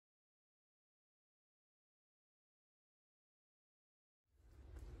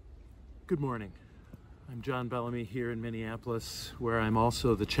Good morning. I'm John Bellamy here in Minneapolis, where I'm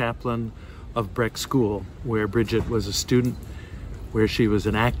also the chaplain of Breck School, where Bridget was a student, where she was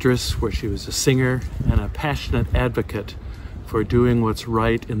an actress, where she was a singer, and a passionate advocate for doing what's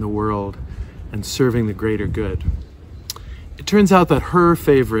right in the world and serving the greater good. It turns out that her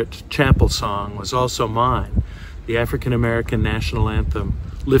favorite chapel song was also mine, the African American national anthem,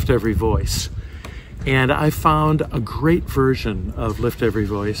 Lift Every Voice. And I found a great version of Lift Every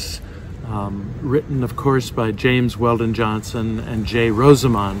Voice, written, of course, by James Weldon Johnson and J.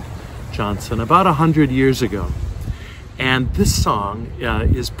 Rosamond Johnson about 100 years ago. And this song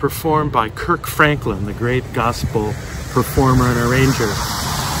is performed by Kirk Franklin, the great gospel performer and arranger.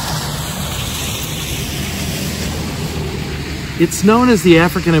 It's known as the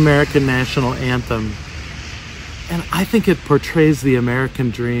African American national anthem, and I think it portrays the American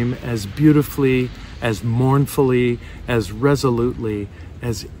dream as beautifully, as mournfully, as resolutely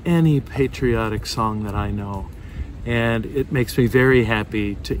as any patriotic song that I know. And it makes me very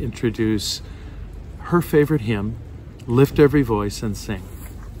happy to introduce her favorite hymn, Lift Every Voice and Sing.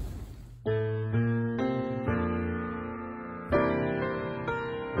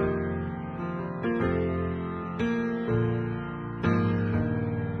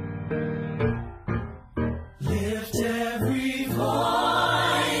 Lift every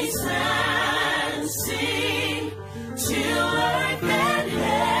voice and sing till earth and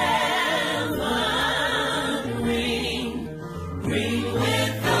heaven ring, ring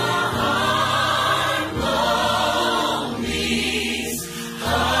with the harmonies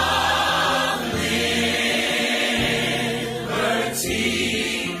of liberty.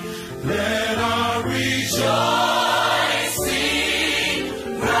 Let our rejoicing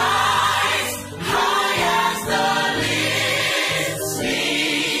rise high as the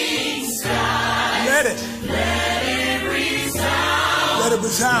listening skies. Let it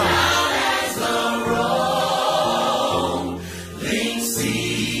resound loud as the rolling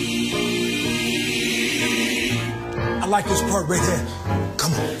sea. I like this part right here.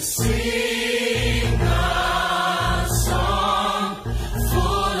 Come on. Sing a song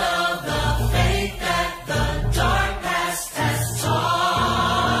full of the faith that the dark past has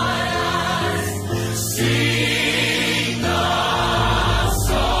taught us. Sing a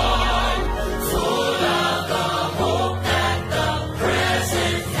song full of the hope that the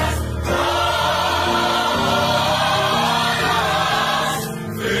present has brought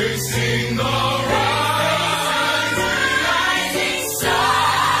us. Facing the rising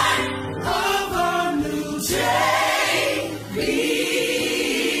sun of a new day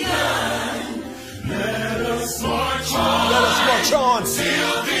begun. Let us march on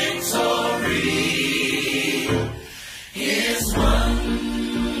till victory is won.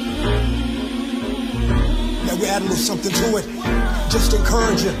 Now we add a little something to it. Just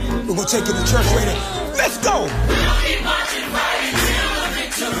encourage you. We're gonna take it to church later. Let's go! We'll keep marching right until the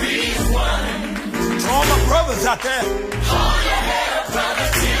victory is won. To all my brothers out there, Hold your head up, brother,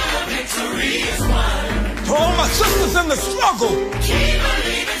 till the victory is won. to all my sisters in the struggle, Keep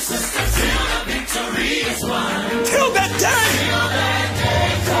believing, sister, till the victory is won. till that day. Till that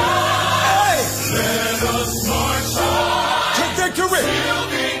day comes, Hey, let us march on to victory. till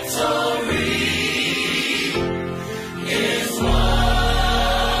victory is won.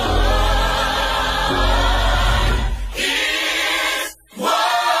 Is won.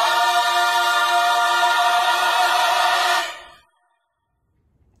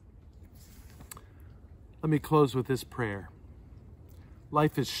 Let me close with this prayer.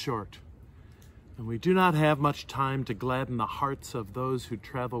 Life is short, and we do not have much time to gladden the hearts of those who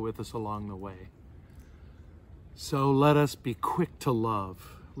travel with us along the way. So let us be quick to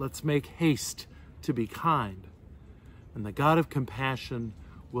love. Let's make haste to be kind. And the God of compassion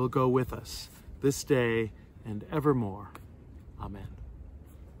will go with us this day and evermore. Amen.